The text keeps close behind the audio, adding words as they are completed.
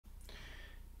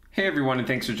Hey everyone, and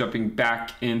thanks for jumping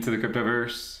back into the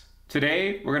cryptoverse.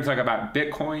 Today, we're going to talk about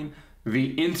Bitcoin,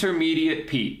 the intermediate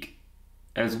peak,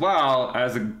 as well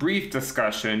as a brief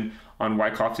discussion on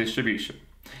Wyckoff Distribution.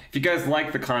 If you guys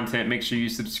like the content, make sure you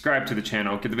subscribe to the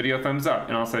channel, give the video a thumbs up,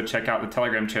 and also check out the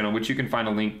Telegram channel, which you can find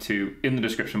a link to in the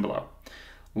description below.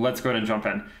 Let's go ahead and jump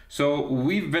in. So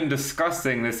we've been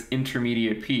discussing this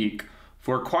intermediate peak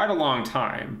for quite a long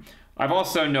time. I've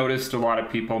also noticed a lot of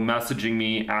people messaging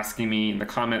me, asking me in the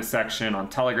comment section on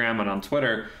Telegram and on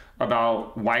Twitter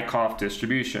about Wyckoff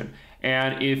Distribution.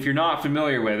 And if you're not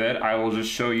familiar with it, I will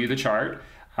just show you the chart.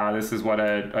 This is what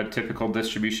a typical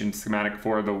distribution schematic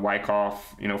for the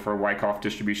Wyckoff, for a Wyckoff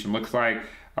distribution looks like.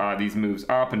 These moves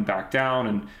up and back down,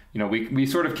 and we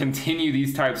sort of continue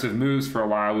these types of moves for a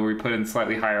while where we put in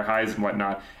slightly higher highs and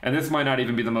whatnot. And this might not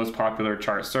even be the most popular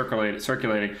chart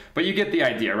circulating, but you get the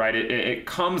idea, right? It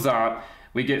comes up,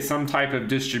 we get some type of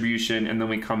distribution, and then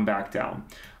we come back down.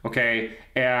 Okay,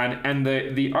 and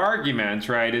the argument,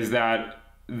 right, is that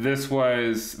this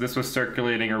was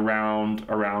circulating around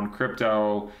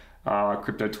crypto.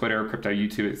 Crypto Twitter, crypto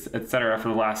YouTube, etc. for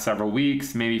the last several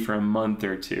weeks, maybe for a month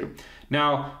or two.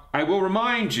 Now, I will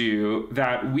remind you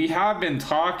that we have been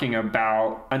talking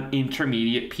about an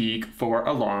intermediate peak for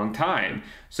a long time.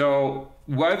 So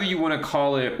whether you want to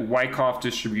call it Wyckoff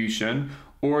Distribution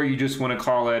or you just want to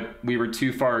call it we were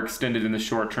too far extended in the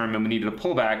short term and we needed a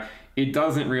pullback, it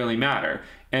doesn't really matter.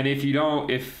 And if you don't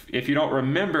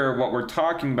remember what we're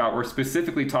talking about, we're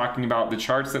specifically talking about the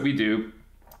charts that we do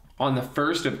on the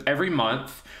first of every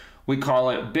month. We call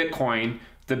it Bitcoin,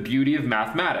 the beauty of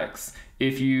mathematics.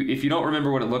 If you don't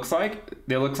remember what it looks like,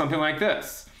 they look something like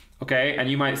this, okay? And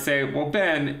you might say, well,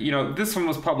 Ben, this one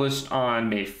was published on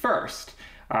May 1st.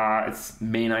 It's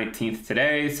May 19th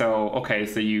today, so okay,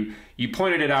 so you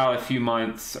pointed it out a few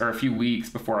months or a few weeks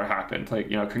before it happened. Like,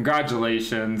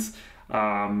 congratulations.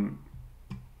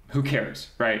 Who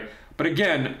cares, right? But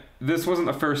again, this wasn't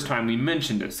the first time we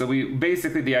mentioned it. So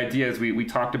the idea is we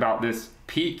talked about this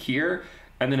peak here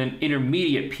and then an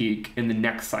intermediate peak in the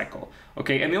next cycle.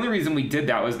 Okay, and the only reason we did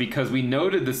that was because we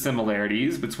noted the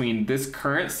similarities between this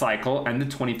current cycle and the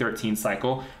 2013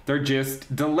 cycle. They're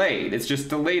just delayed. It's just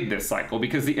delayed this cycle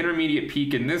because the intermediate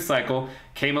peak in this cycle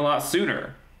came a lot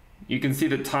sooner. You can see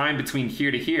the time between here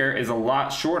to here is a lot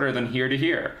shorter than here to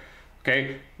here.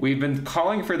 Okay, we've been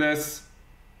calling for this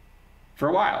for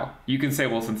a while. You can say,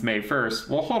 well, since May 1st.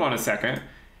 Well, hold on a second.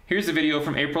 Here's a video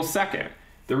from April 2nd.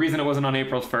 The reason it wasn't on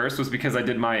April 1st was because I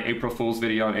did my April Fool's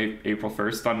video on April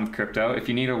 1st, Fun with Crypto. If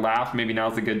you need a laugh, maybe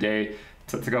now's a good day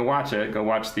to go watch it. Go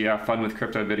watch the Fun with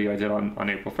Crypto video I did on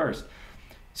April 1st.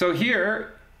 So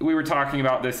here, we were talking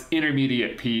about this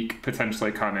intermediate peak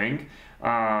potentially coming,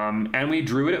 and we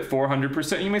drew it at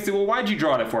 400%. You may say, well, why'd you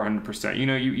draw it at 400%?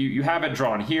 You have it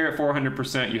drawn here at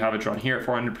 400%, you have it drawn here at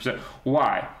 400%.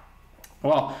 Why?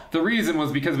 Well, the reason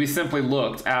was because we simply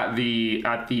looked at the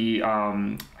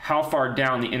how far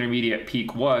down the intermediate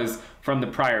peak was from the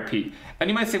prior peak. And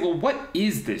you might say, well, what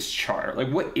is this chart? Like,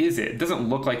 what is it? It doesn't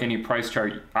look like any price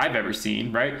chart I've ever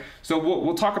seen, right? So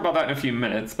we'll talk about that in a few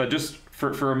minutes, but just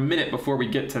for a minute before we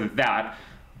get to that,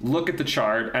 look at the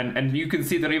chart, and you can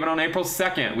see that even on April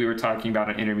 2nd, we were talking about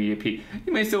an intermediate peak.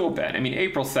 You may say, well, Ben, I mean,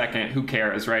 April 2nd, who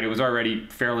cares, right? It was already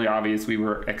fairly obvious we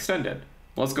were extended.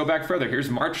 Let's go back further. Here's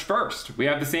March 1st. We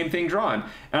have the same thing drawn.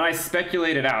 And I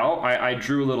speculated out, I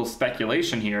drew a little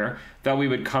speculation here, that we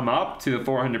would come up to the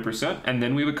 400% and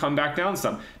then we would come back down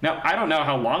some. Now, I don't know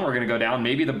how long we're going to go down.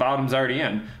 Maybe the bottom's already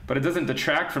in, but it doesn't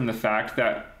detract from the fact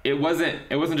that it wasn't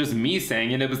just me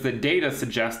saying it. It was the data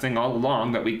suggesting all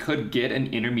along that we could get an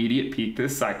intermediate peak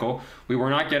this cycle. We were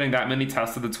not getting that many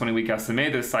tests of the 20-week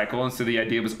SMA this cycle. And so the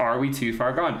idea was, are we too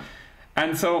far gone?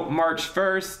 And so March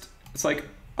 1st, it's like,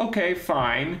 okay,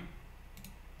 fine.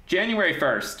 January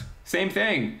 1st, same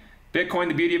thing. Bitcoin,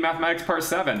 the beauty of mathematics, part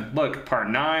 7. Look, part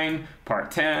 9, part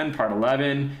 10, part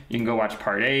 11. You can go watch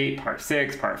part 8, part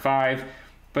 6, part 5.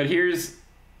 But here's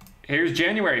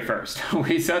January 1st.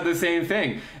 We said the same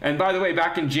thing. And by the way,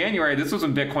 back in January, this was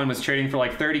when Bitcoin was trading for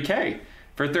like 30K.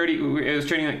 It was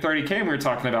trading like 30K, and we were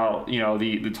talking about,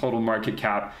 the total market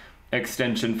cap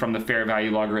extension from the fair value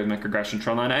logarithmic regression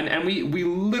trend line. And we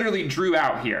literally drew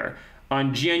out here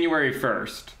on January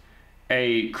 1st,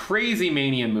 a crazy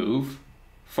mania move,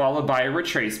 followed by a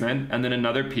retracement, and then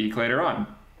another peak later on.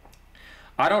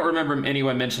 I don't remember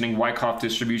anyone mentioning Wyckoff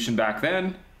Distribution back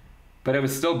then, but it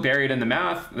was still buried in the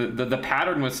math. The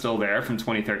pattern was still there from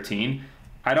 2013.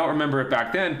 I don't remember it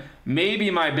back then. Maybe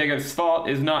my biggest fault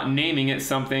is not naming it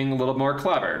something a little more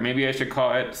clever. Maybe I should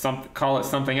call it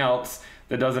something else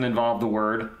that doesn't involve the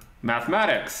word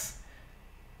mathematics.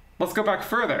 Let's go back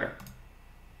further.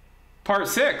 Part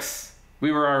 6.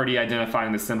 we were already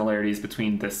identifying the similarities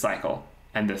between this cycle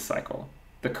and this cycle,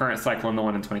 the current cycle and the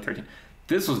one in 2013.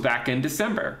 This was back in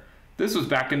December. This was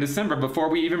back in December before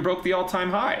we even broke the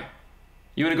all-time high.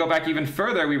 You want to go back even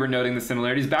further, we were noting the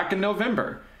similarities back in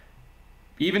November.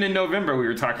 Even in November, we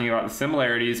were talking about the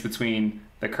similarities between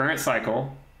the current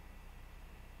cycle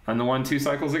and the one 2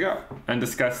 cycles ago, and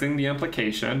discussing the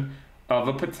implication of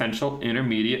a potential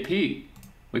intermediate peak.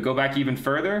 We go back even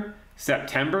further,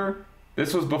 September.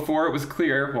 This was before it was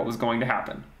clear what was going to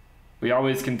happen. We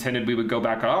always contended we would go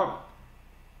back up.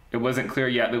 It wasn't clear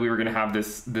yet that we were going to have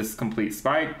this complete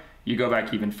spike. You go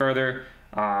back even further.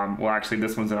 Well, actually,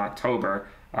 this one's in October.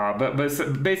 But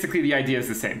basically, the idea is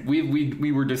the same.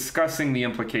 We were discussing the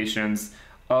implications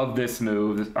of this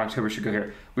move. October should go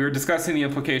here. We were discussing the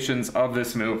implications of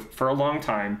this move for a long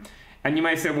time. And you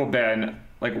might say, well, Ben,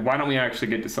 like, why don't we actually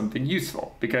get to something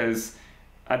useful? Because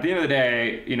at the end of the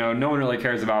day, you know, no one really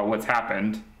cares about what's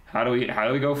happened. How do we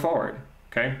go forward?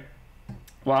 Okay.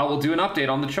 Well, we'll do an update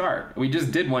on the chart. We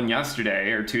just did one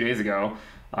yesterday or 2 days ago,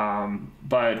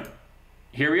 but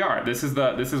here we are. This is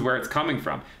where it's coming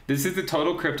from. This is the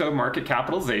total crypto market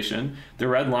capitalization. The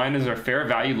red line is our fair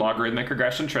value logarithmic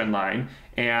regression trend line,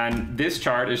 and this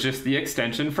chart is just the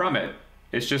extension from it.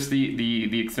 It's just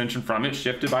the extension from it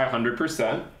shifted by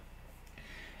 100%,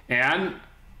 and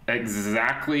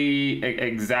exactly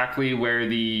where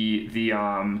the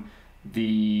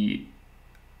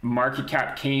market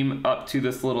cap came up to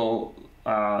this little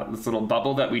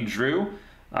bubble that we drew.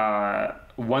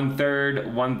 One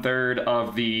third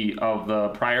of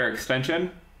the prior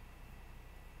extension.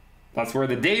 That's where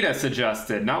the data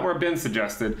suggested, not where Ben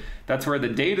suggested. That's where the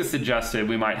data suggested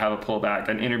we might have a pullback,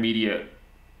 an intermediate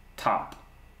top.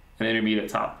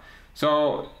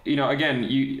 So, you know, again,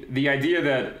 the idea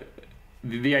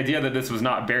that this was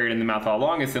not buried in the math all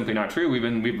along is simply not true.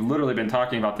 We've literally been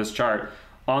talking about this chart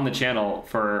on the channel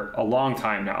for a long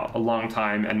time now,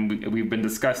 and we've been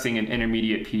discussing an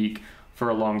intermediate peak for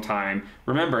a long time.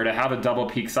 Remember, to have a double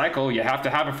peak cycle, you have to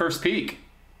have a first peak.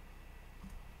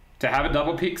 To have a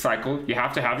double peak cycle, you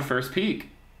have to have a first peak.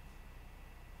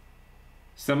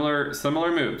 Similar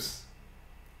moves.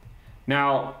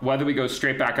 Now, whether we go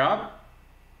straight back up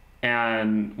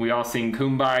and we all sing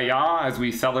Kumbaya as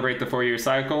we celebrate the 4-year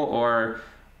cycle, or,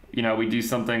 you know, we do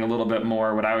something a little bit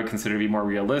more, what I would consider to be more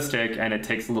realistic, and it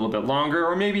takes a little bit longer,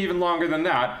 or maybe even longer than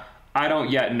that, I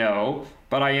don't yet know,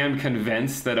 but I am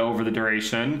convinced that over the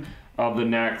duration of the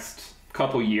next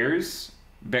couple years,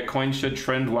 Bitcoin should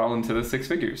trend well into the 6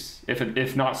 figures,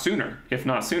 if not sooner.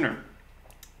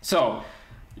 So,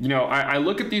 you know, I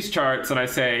look at these charts and I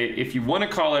say, if you want to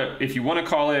call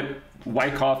it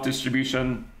Wyckoff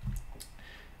distribution,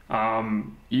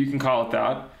 you can call it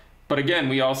that. But again,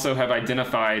 we also have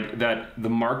identified that the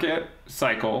market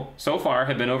cycle so far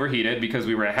had been overheated because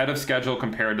we were ahead of schedule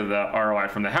compared to the ROI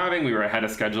from the halving. We were ahead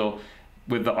of schedule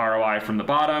with the ROI from the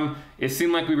bottom. It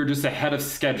seemed like we were just ahead of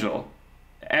schedule.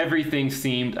 Everything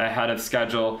seemed ahead of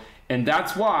schedule. And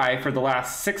that's why for the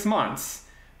last 6 months,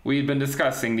 we've been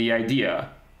discussing the idea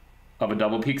of a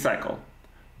double peak cycle.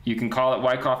 You can call it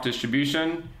Wyckoff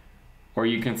distribution, or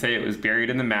you can say it was buried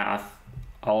in the math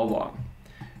all along.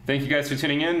 Thank you guys for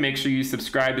tuning in. Make sure you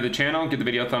subscribe to the channel, give the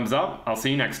video a thumbs up. I'll see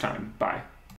you next time. Bye.